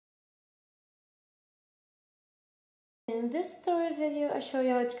In this tutorial video I show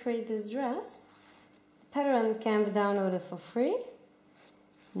you how to create this dress. The pattern can be downloaded for free.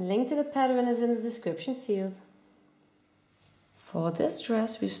 The link to the pattern is in the description field. For this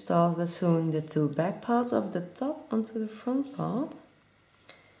dress we start with sewing the two back parts of the top onto the front part.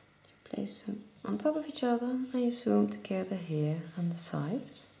 You place them on top of each other and you sew them together here on the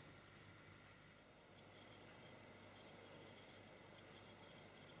sides.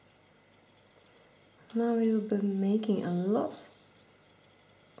 Now we will be making a lot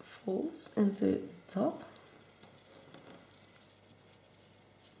of folds into the top.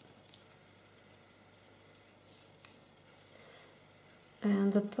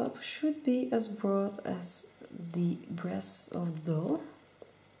 And the top should be as broad as the breasts of the doll.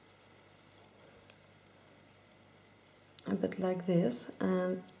 A bit like this,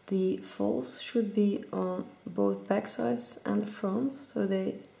 and the folds should be on both back sides and the front, so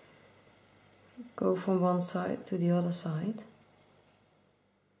they go from one side to the other side.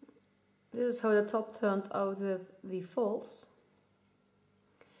 This is how the top turned out with the folds.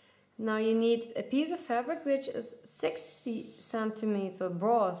 Now you need a piece of fabric which is 60 centimeter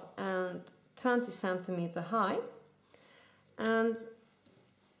broad and 20 centimeter high, and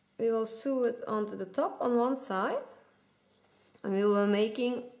we will sew it onto the top on one side, and we will be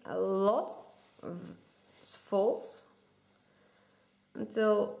making a lot of folds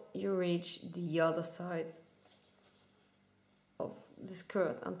until you reach the other side of the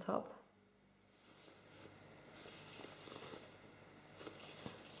skirt on top.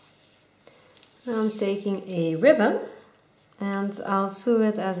 Now I'm taking a ribbon and I'll sew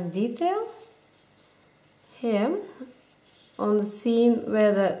it as a detail here on the seam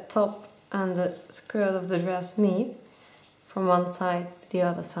where the top and the skirt of the dress meet, from one side to the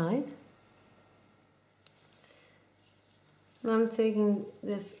other side. Now I'm taking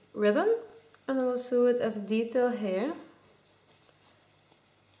this ribbon and I will sew it as a detail here,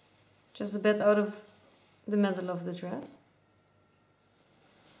 just a bit out of the middle of the dress.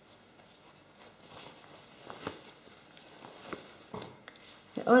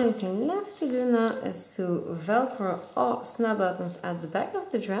 The only thing left to do now is sew Velcro or snap buttons at the back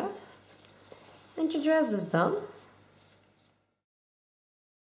of the dress, and your dress is done.